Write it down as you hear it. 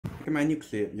at my new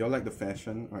clip. You're like the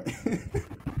fashion. Alright.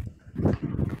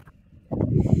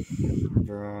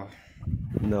 Bruh.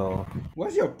 No.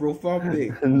 What's your profile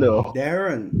pic? No.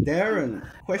 Darren.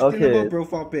 Questionable Okay.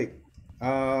 profile pic.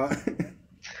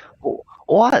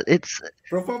 What? It's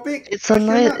Profile pic? it's a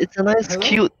nice Hello?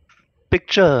 cute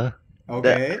picture.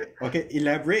 Okay.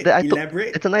 Elaborate. That I took.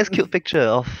 Elaborate. It's a nice cute picture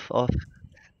of Off.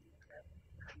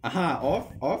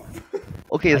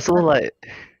 Okay, so like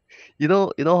you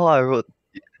know how I wrote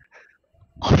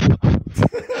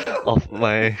of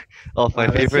my Let's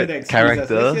hear favorite the excuses.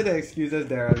 character Let's hear the excuses,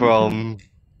 Darren. from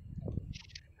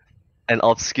an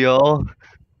obscure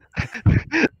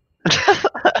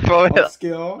from an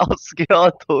Obscure.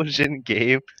 obscure Dojin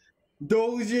game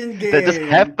Dojin game. that just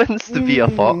happens to be a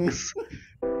fox.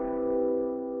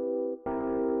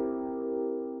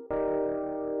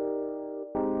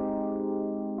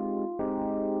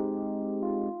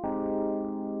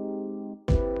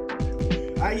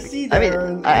 I see, I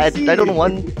Darren. mean, I see. I don't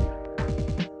want.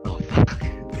 Oh fuck!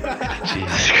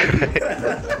 Jesus Christ!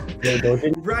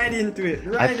 Right into it.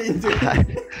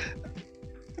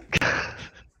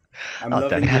 I'm Oh,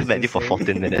 loving damn, I've this met you for thing.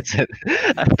 14 minutes.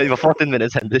 I've met you for 14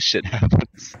 minutes and this shit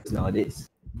happens. Nowadays.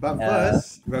 But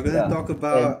first, we're gonna talk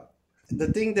about the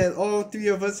thing that all three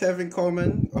of us have in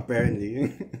common,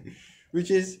 apparently,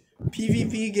 which is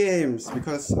PvP games.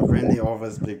 Because apparently all of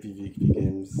us play PvP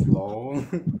games. Lol.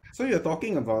 So you're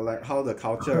talking about like how the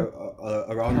culture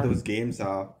around those games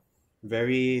are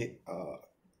very,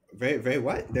 very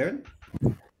what, Darren?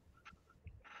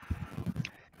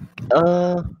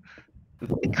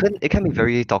 It can be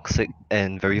very toxic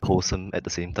and very wholesome at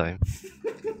the same time,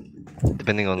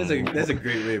 depending on. That's a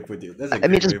great way to put it. I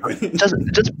mean, just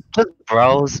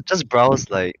browse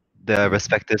like the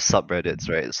respective subreddits,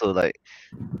 right? So like,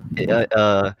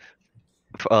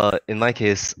 in my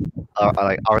case,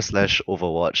 like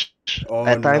r/Overwatch. Oh,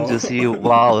 At times no. you see,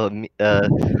 wow,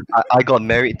 I got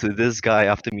married to this guy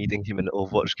after meeting him in an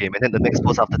Overwatch game, and then the next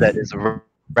post after that is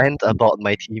rant about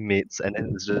my teammates, and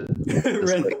then it's just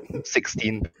like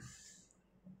 16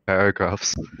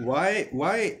 paragraphs. Why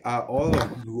are all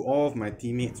of my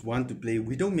teammates want to play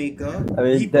Widowmaker? I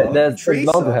mean, Reaper, that's bound to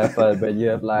Tracer? happen when you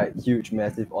have like huge,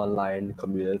 massive online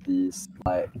communities.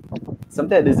 Like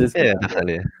something like this is Yeah,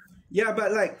 definitely. Yeah,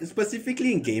 but like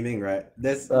specifically in gaming, right?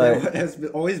 There Right. has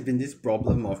always been this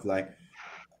problem of like,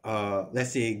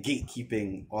 let's say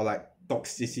gatekeeping or like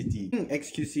toxicity.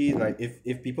 XQC, like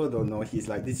if people don't know, he's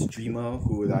like this streamer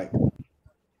who like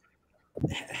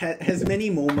has many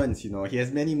moments. You know, he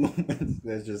has many moments.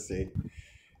 Let's just say,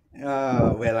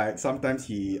 where like sometimes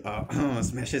he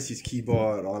smashes his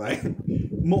keyboard or like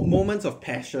moments of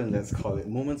passion. Let's call it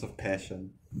moments of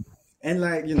passion. And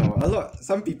like, you know,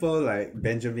 some people like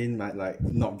Benjamin might like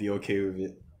not be okay with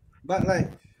it. But like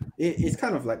it's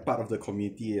kind of like part of the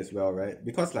community as well, right?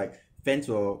 Because like fans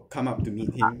will come up to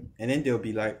meet him and then they'll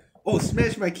be like, oh,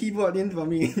 smash my keyboard in for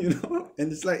me, you know?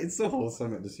 And it's like it's so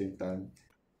wholesome at the same time.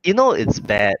 You know, it's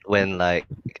bad when like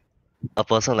a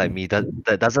person like me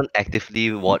that doesn't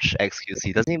actively watch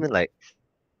XQC, doesn't even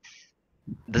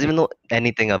know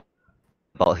anything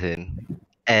about him,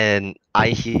 and I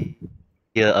hear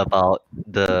about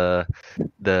the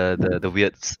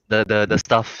weird the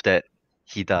stuff that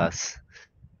he does.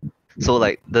 So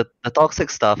like the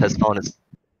toxic stuff has found its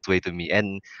way to me,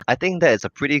 and I think that is a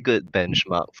pretty good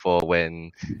benchmark for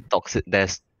when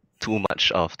there's too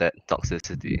much of that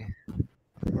toxicity.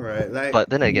 Right, like But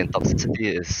then again,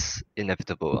 toxicity is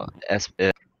inevitable.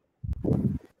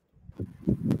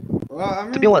 well, I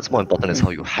mean, To me, what's more important is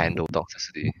how you handle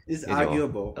toxicity. it's you know.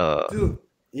 arguable. Dude,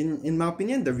 in my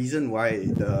opinion, the reason why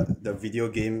the video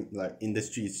game like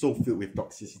industry is so filled with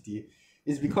toxicity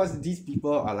is because these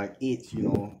people are like age,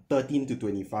 13 to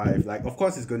 25. Like, of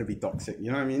course, it's going to be toxic.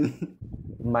 You know what I mean?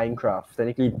 Minecraft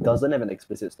technically doesn't have an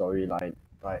explicit storyline,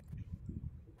 right?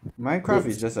 Minecraft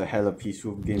is just a hella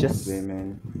peaceful game to just play,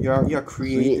 man. You're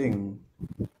creating.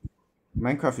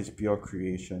 Minecraft is pure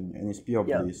creation and it's pure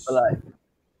Yeah, bliss. but like,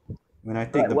 When I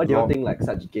take the what do you block, think like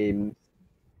such games?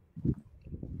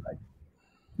 Like,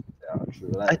 yeah, true.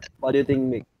 Like, what do you think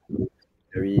makes it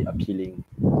very appealing?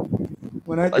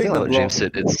 when I I take think the like what block, James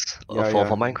said, it's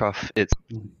for Minecraft, it's.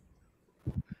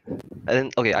 And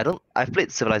then okay, I've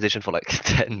played Civilization for like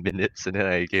 10 minutes and then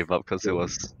I gave up because it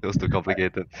was too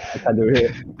complicated. I can't do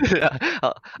it.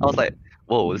 I was like,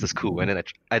 whoa, this is cool. And then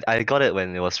I got it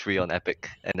when it was free on Epic,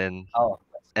 and then Oh,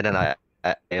 I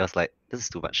was like, this is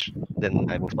too much. Then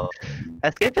I moved on.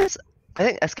 I think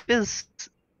Escape is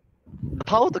the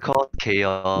power to cause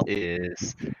chaos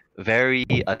is very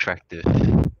attractive.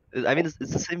 I mean, it's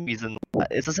the same reason.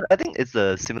 I think it's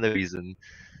a similar reason.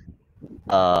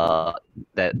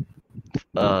 That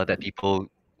that people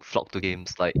flock to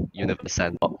games like Universe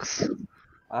Sandbox.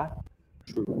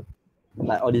 True.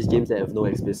 Like all these games that have no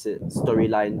explicit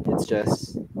storyline, it's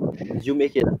just you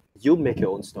make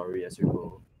your own story as you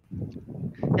go.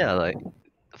 Yeah, like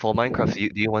for Minecraft,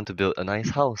 do you want to build a nice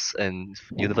house? And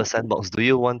Universe Sandbox, do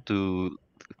you want to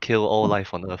kill all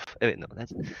life on Earth? Wait, no,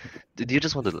 do you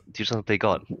just want to play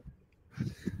God? Do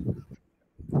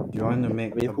you want to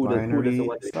make I mean, a who doesn't binary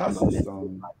want to star become a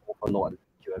system? overlord and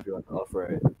kill everyone on Earth,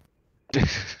 right?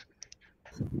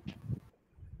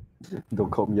 Don't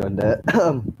quote me on that.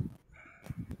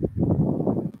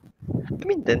 I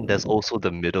mean, then there's also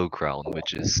the middle ground,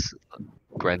 which is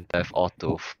Grand Theft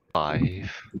Auto 5.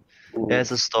 It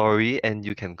has a story, and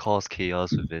you can cause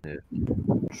chaos within it.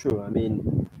 True. I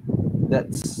mean,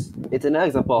 it's an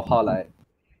example of how like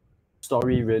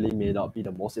story really may not be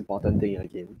the most important thing in a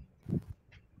game.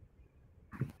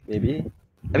 Maybe.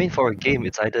 I mean, for a game,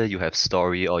 it's either you have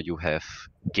story or you have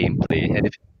gameplay, and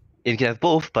if you can have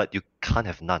both, but you can't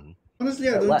have none. Honestly,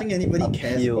 I But don't what think anybody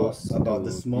cares appeals about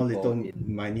the to small people little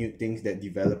in- minute things that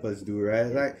developers do, right?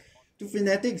 Like to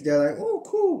fanatics, they're like, oh,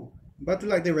 cool. But to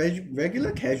like the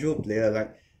regular casual player,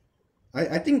 like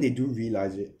I think they do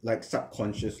realize it, like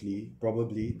subconsciously,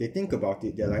 probably. They think about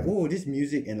it. They're like, oh, this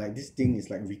music and like this thing is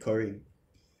like recurring.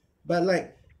 But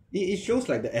like it shows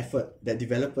like the effort that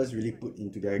developers really put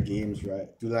into their games, right?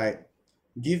 To like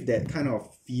give that kind of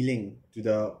feeling to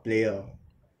the player.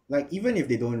 Like even if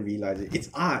they don't realize it, it's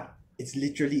art. It's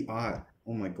literally art.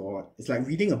 Oh my god. It's like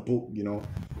reading a book, you know.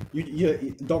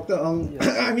 You Dr. Ng,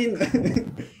 I mean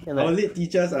Yeah, our like- lit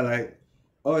teachers are like,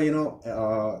 oh, you know,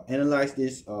 analyze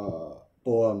this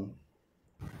poem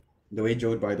the way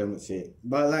Joe Biden would say it.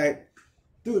 But like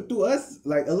to us,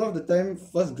 like a lot of the time,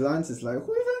 first glance is like,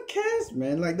 who even cares,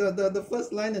 man? Like the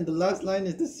first line and the last line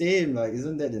is the same. Like,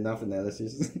 isn't that enough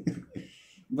analysis?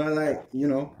 But like, you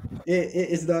know,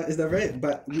 it's the very,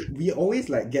 but we always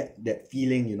like get that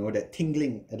feeling, you know, that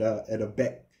tingling at the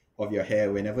back of your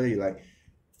hair whenever you like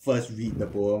first read the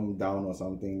poem down or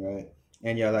something, right?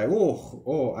 And you're like,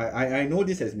 oh, I know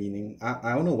this has meaning.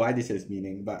 I don't know why this has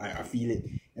meaning, but I feel it.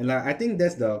 And like I think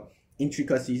that's the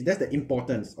intricacies, that's the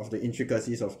importance of the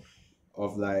intricacies of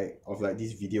like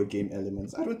these video game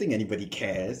elements. I don't think anybody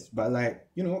cares, but like,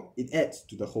 you know, it adds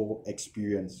to the whole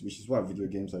experience, which is what video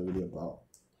games are really about.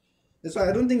 That's why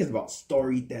I don't think it's about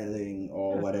storytelling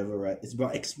or whatever, right? It's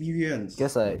about experience.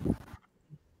 guess like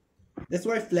That's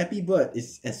why Flappy Bird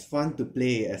is as fun to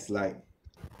play as like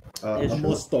a true.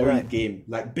 more story Right. game,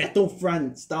 like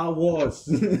Battlefront, Star Wars.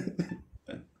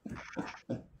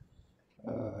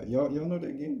 Y'all know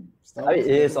that game? Star I mean, Wars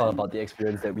it is all Battlefront? about the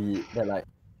experience that we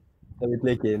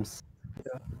play games.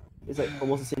 Yeah. It's like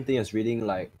almost the same thing as reading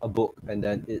like a book and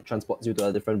then it transports you to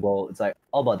a different world. It's like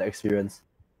all about the experience.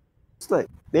 It's like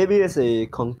maybe as a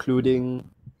concluding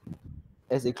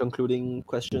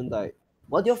question, like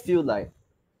what do you feel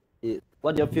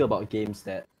what do you feel about games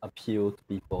that appeal to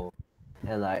people?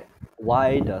 And like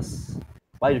why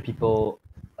do people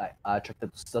like are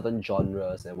attracted to certain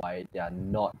genres and why they are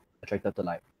not attracted to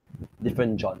like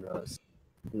different genres?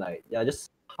 Like yeah,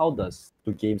 just how do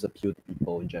games appeal to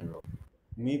people in general?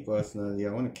 Me personally,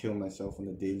 I want to kill myself on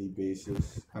a daily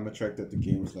basis. I'm attracted to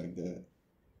games like that.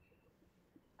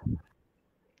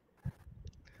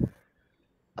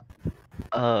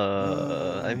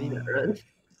 I mean,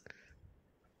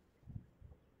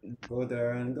 Go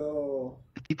Darren, go.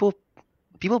 people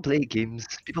play games.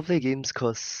 People play games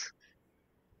because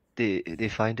they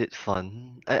find it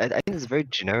fun. I think it's very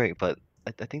generic, but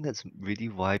I think that's really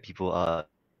why people are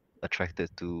attracted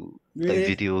to Really? like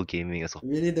video gaming as a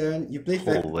Really, Darren? You play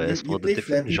whole. Whereas you for the play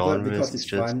different Flappy Bird genres, because it's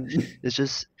fun. it's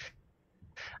just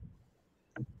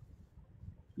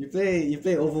You play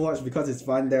Overwatch because it's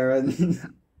fun, Darren.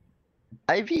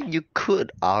 I mean, you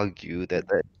could argue that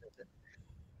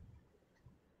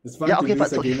It's fun yeah, to okay, lose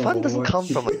but a game of fun doesn't come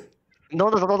Overwatch. from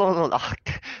no.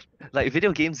 Like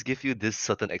video games give you this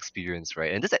certain experience,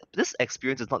 right? And this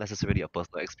experience is not necessarily a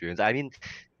personal experience. I mean,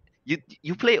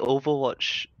 you play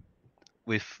Overwatch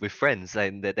with friends,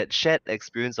 and that shared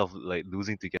experience of like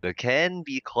losing together can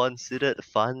be considered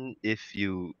fun if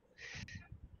you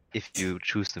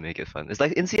choose to make it fun. It's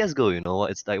like in CS:GO, you know,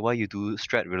 it's like why you do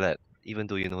strat roulette, even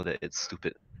though you know that it's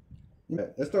stupid. Yeah,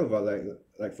 let's talk about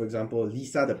like for example,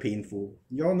 Lisa the Painful.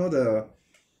 Y'all know the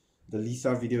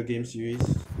Lisa video game series?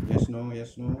 Yes, no,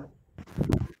 yes, no.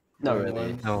 Not Going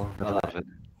really. once? No, never heard of it.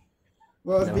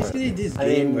 Well, it's Never heard. basically this I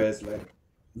game mean- where it's like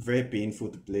very painful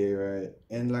to play, right?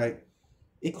 And like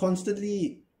it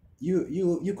constantly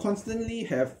you constantly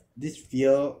have this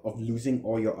fear of losing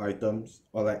all your items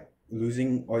or like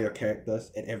losing all your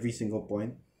characters at every single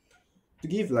point. to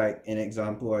give like an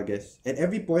example, I guess, at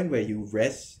every point where you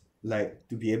rest, like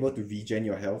to be able to regen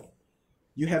your health,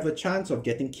 you have a chance of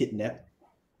getting kidnapped,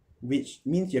 which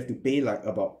means you have to pay like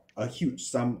about a huge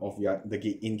sum of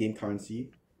the in-game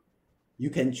currency. You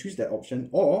can choose that option,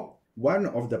 or one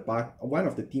of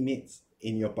the teammates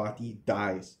in your party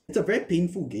dies. It's a very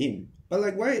painful game. But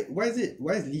like why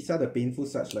is Lisa the Painful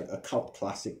such like a cult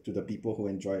classic to the people who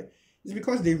enjoy it? It's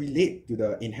because they relate to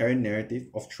the inherent narrative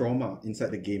of trauma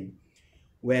inside the game,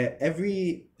 where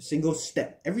every single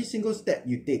step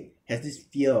you take has this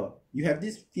fear. You have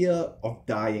this fear of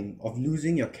dying, of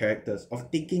losing your characters,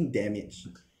 of taking damage.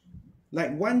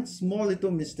 Like one small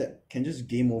little misstep can just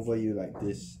game over you like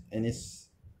this, and it's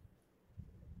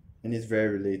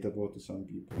very relatable to some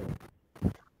people.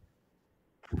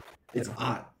 It's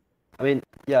art. I mean,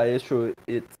 yeah, it's true.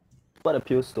 It's what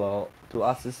appeals to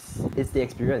us is the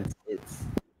experience. It's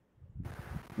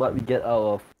what we get out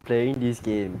of playing these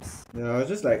games. Yeah, I was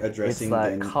just like addressing It's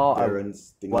like how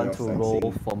Darren's thing Want of to like roll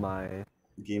saying for my.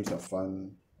 games are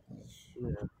fun.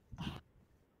 Yeah.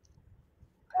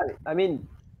 I mean,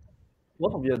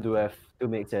 both of you do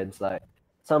make sense. Like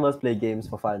some of us play games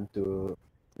for fun to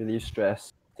relieve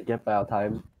stress, to get by our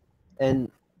time,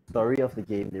 and story of the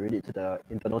game they relate to the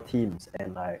internal themes,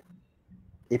 and like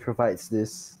it provides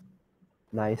this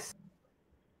nice,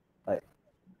 like,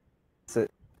 so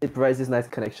it provides this nice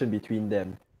connection between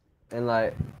them, and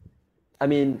like, I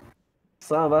mean,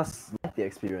 some of us like the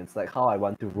experience, like how I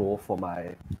want to roll for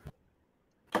my,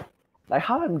 like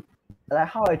how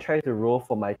I try to roll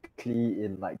for my Klee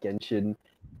in like Genshin,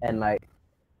 and like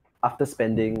after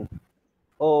spending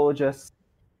just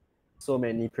so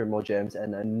many Primo gems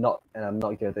and I'm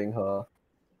not getting her.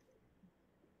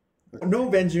 No,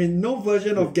 Benjamin, no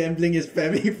version of gambling is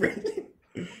family friendly.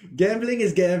 Gambling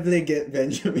is gambling,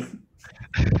 Benjamin.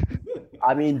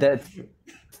 I mean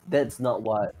that's not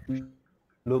what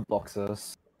loot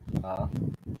boxes are.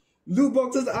 Loot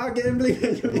boxes are gambling,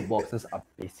 Benjamin. Loot boxes are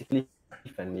basically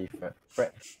family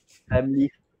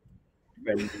friendly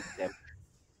gambling.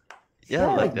 Yeah,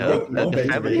 like no, the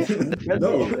family.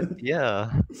 No.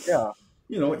 Yeah. Yeah.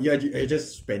 You know, you're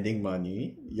just spending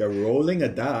money, you're rolling a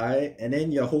die, and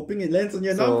then you're hoping it lands on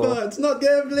your number. It's not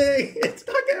gambling! It's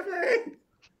not gambling!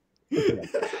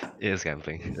 It is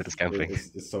gambling. It is gambling.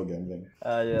 It's so gambling.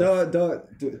 Yes.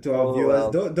 To our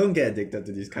viewers, don't get addicted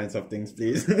to these kinds of things,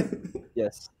 please.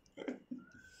 Yes.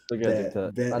 Don't get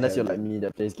addicted. Unless you're like me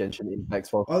that plays Genshin Impact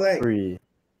for free.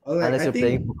 Or like, Unless you're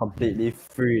playing for completely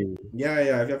free. Yeah,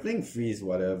 if you're playing free is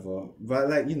whatever. But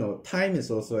like, you know, time is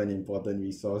also an important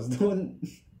resource. Don't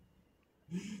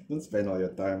spend all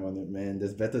your time on it, man.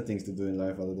 There's better things to do in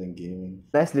life other than gaming.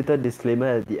 Nice little disclaimer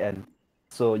at the end.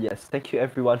 So yes, thank you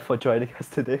everyone for joining us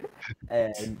today.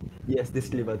 And yes,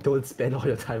 disclaimer, don't spend all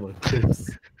your time on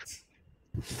games.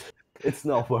 It's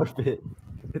not worth it.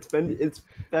 It's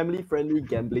family friendly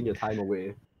gambling your time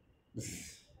away.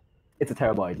 It's a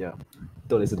terrible idea.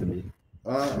 Don't listen to me.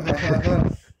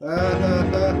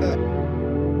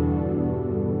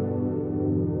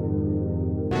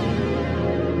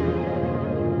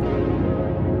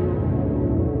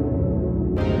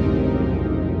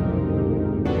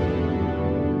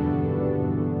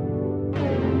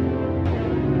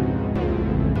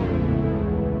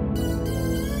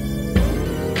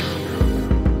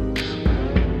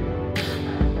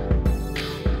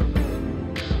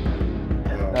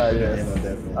 Yes.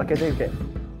 Okay, I think we can.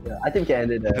 Yeah, I think we can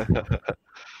end it there. Yeah,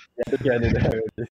 I think we can end it there.